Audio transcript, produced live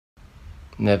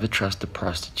Never trust a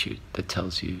prostitute that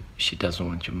tells you she doesn't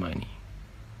want your money.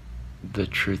 The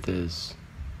truth is,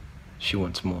 she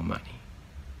wants more money.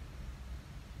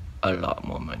 A lot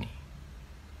more money.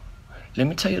 Let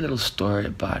me tell you a little story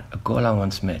about a girl I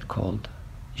once met called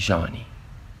ZHEANI.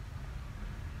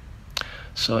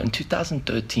 So in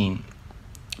 2013,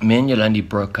 me and Yolandi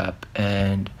broke up,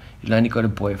 and Yolandi got a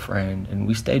boyfriend, and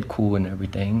we stayed cool and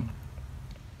everything.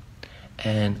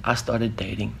 And I started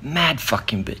dating mad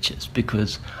fucking bitches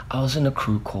because I was in a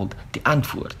crew called the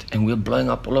Antwoord, and we were blowing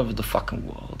up all over the fucking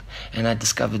world. And I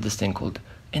discovered this thing called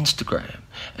Instagram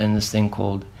and this thing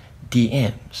called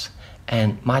DMs.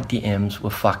 And my DMs were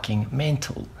fucking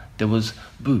mental. There was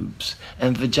boobs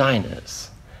and vaginas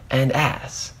and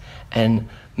ass and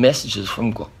messages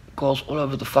from girls all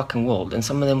over the fucking world, and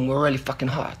some of them were really fucking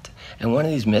hot. And one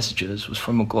of these messages was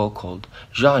from a girl called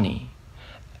ZHEANI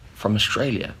from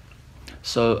Australia.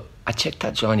 So I checked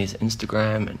out ZHEANI's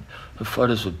Instagram, and her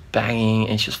photos were banging,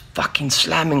 and she was fucking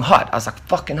slamming hot. I was like,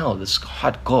 fucking hell, this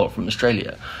hot girl from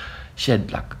Australia. She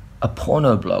had like a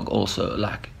porno blog also.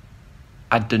 Like,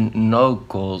 I didn't know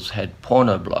girls had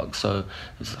porno blogs, so it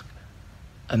was like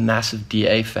a massive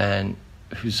DA fan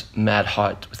who's mad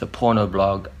hot with a porno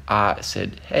blog. I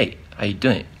said, hey, how you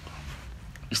doing?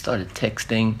 We started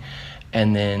texting,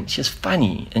 and then she was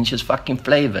funny, and she was fucking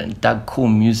flavor, and dug cool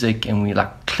music, and we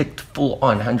like clicked full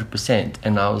on 100%.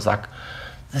 And I was like,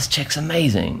 this chick's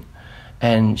amazing.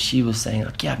 And she was saying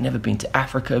like, yeah, I've never been to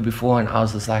Africa before. And I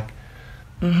was just like,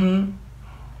 and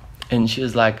she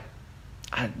was like,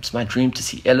 it's my dream to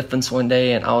see elephants one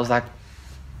day. And I was like,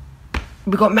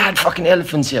 we got mad fucking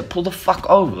elephants here, pull the fuck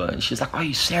over. And she's like, are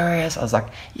you serious? I was like,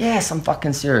 yes, I'm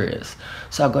fucking serious.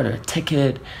 So I got her a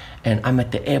ticket, and I'm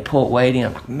at the airport waiting.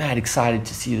 I'm like mad excited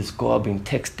to see this girl I've been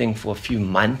texting for a few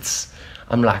months.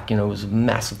 I'm like, it was a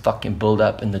massive fucking build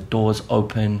up, and the doors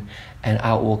open, and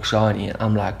out walks ZHEANI, and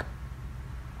I'm like,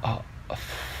 oh,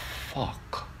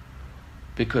 fuck.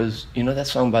 Because that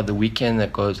song by The Weeknd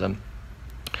that goes,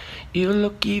 you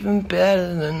look even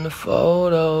better than the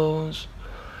photos.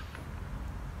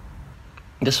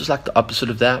 This was like the opposite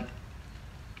of that.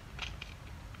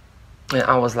 And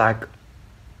I was like,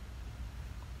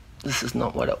 this is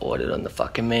not what I ordered on the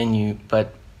fucking menu,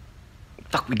 but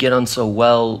fuck, we get on so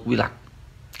well. We like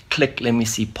click, let me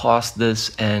see past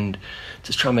this and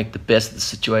just try and make the best of the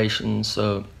situation.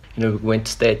 So, we went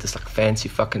to stay at this like fancy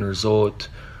fucking resort.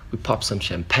 We popped some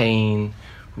champagne.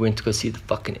 We went to go see the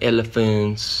fucking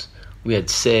elephants. We had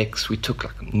sex. We took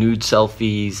like nude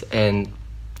selfies, and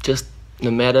just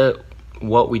no matter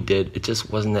what we did, it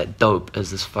just wasn't that dope as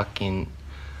this fucking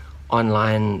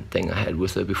online thing I had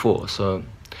with her before. So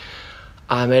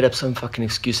I made up some fucking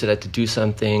excuse that I had to do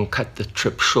something, cut the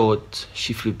trip short.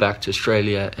 She flew back to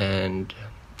Australia, and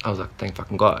I was like, thank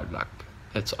fucking God, like,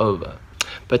 it's over.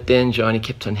 But then ZHEANI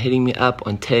kept on hitting me up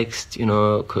on text,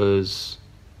 because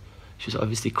she was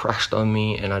obviously crushed on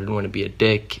me, and I didn't want to be a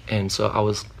dick. And so I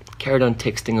was carried on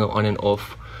texting her on and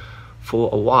off for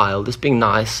a while, just being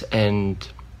nice. And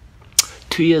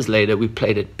 2 years later, we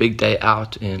played at Big Day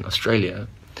Out in Australia,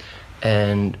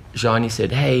 and ZHEANI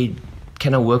said, hey,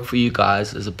 can I work for you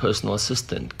guys as a personal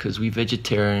assistant? Because we're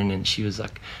vegetarian, and she was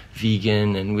like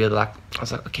vegan, and we were like, I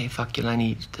was like, okay, fuck,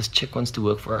 Yolandi, this chick wants to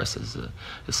work for us as an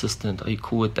assistant. Are you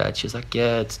cool with that? She's like,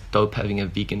 yeah, it's dope having a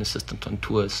vegan assistant on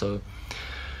tour. So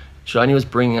ZHEANI was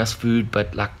bringing us food,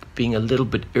 but like being a little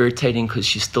bit irritating because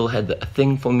she still had a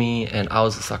thing for me, and I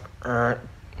was just like,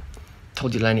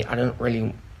 told Yolandi, I don't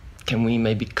really, can we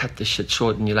maybe cut this shit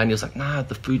short? And Yolandi was like, nah,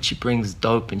 the food she brings is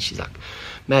dope, and she's like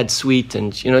mad sweet,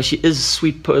 and she is a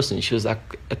sweet person. She was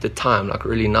like, at the time, like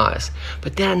really nice.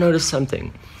 But then I noticed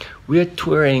something. We were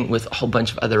touring with a whole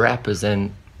bunch of other rappers,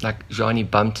 and like ZHEANI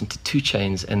bumped into 2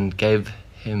 Chainz and gave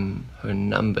him her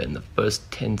number in the first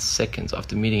 10 seconds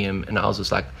after meeting him, and I was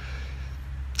just like,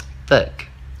 fuck,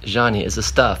 ZHEANI is a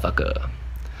star fucker.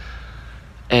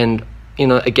 And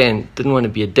again, didn't want to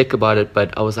be a dick about it,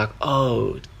 but I was like,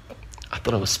 oh, I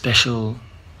thought I was special,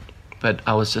 but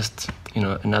I was just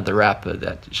another rapper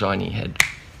that ZHEANI had.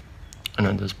 I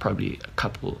know there's probably a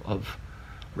couple of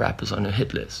rappers on her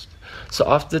hit list. So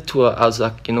after the tour, I was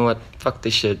like, you know what, fuck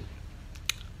this shit.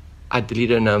 I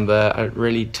deleted her number. I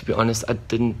really, to be honest, I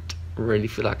didn't really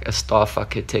feel like a star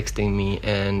fucker texting me,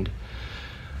 and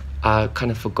I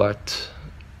kind of forgot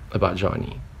about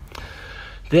ZHEANI.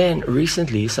 Then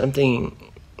recently, something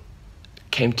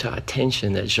came to our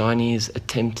attention that ZHEANI's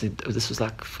attempted, this was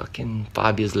like fucking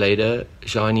 5 years later,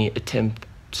 ZHEANI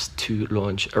attempts to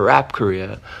launch a rap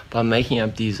career by making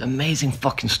up these amazing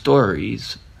fucking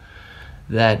stories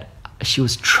that she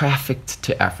was trafficked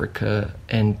to Africa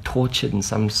and tortured in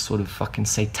some sort of fucking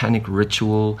satanic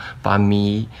ritual by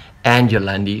me and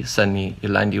Yolandi. Suddenly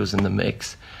Yolandi was in the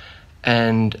mix,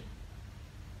 and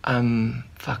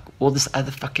fuck, all this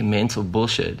other fucking mental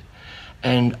bullshit.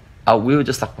 And we were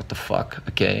just like, what the fuck?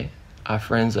 Okay, our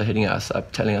friends are hitting us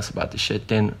up, telling us about the shit.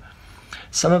 Then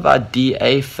some of our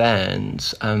DA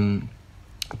fans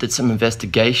did some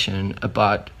investigation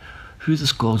about who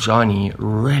this girl ZHEANI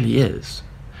really is.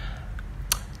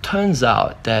 Turns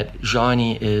out that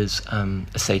ZHEANI is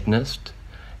a Satanist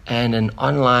and an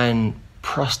online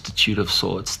prostitute of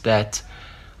sorts that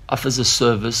offers a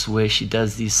service where she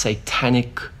does these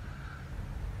satanic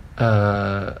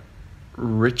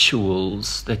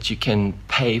rituals that you can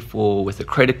pay for with a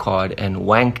credit card and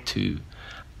wank to.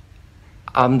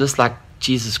 I'm just like,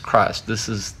 Jesus Christ, this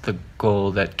is the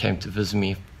girl that came to visit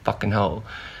me, fucking hell.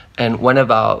 And one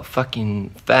of our fucking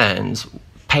fans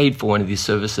paid for one of these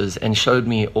services and showed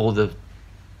me all the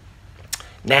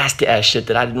nasty ass shit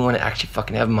that I didn't want to actually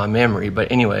fucking have in my memory.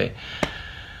 But anyway,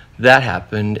 that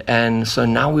happened, and so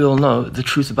now we all know the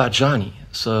truth about ZHEANI.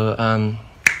 So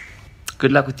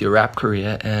good luck with your rap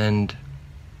career, and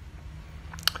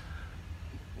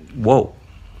whoa.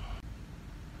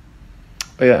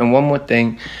 Oh yeah, and one more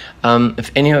thing,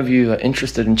 if any of you are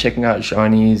interested in checking out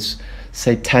ZHEANI's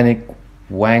satanic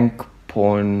wank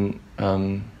porn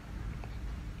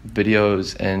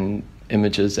videos and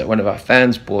images that one of our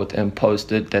fans bought and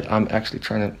posted that I'm actually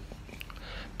trying to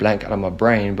blank out of my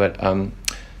brain, but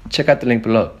check out the link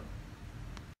below.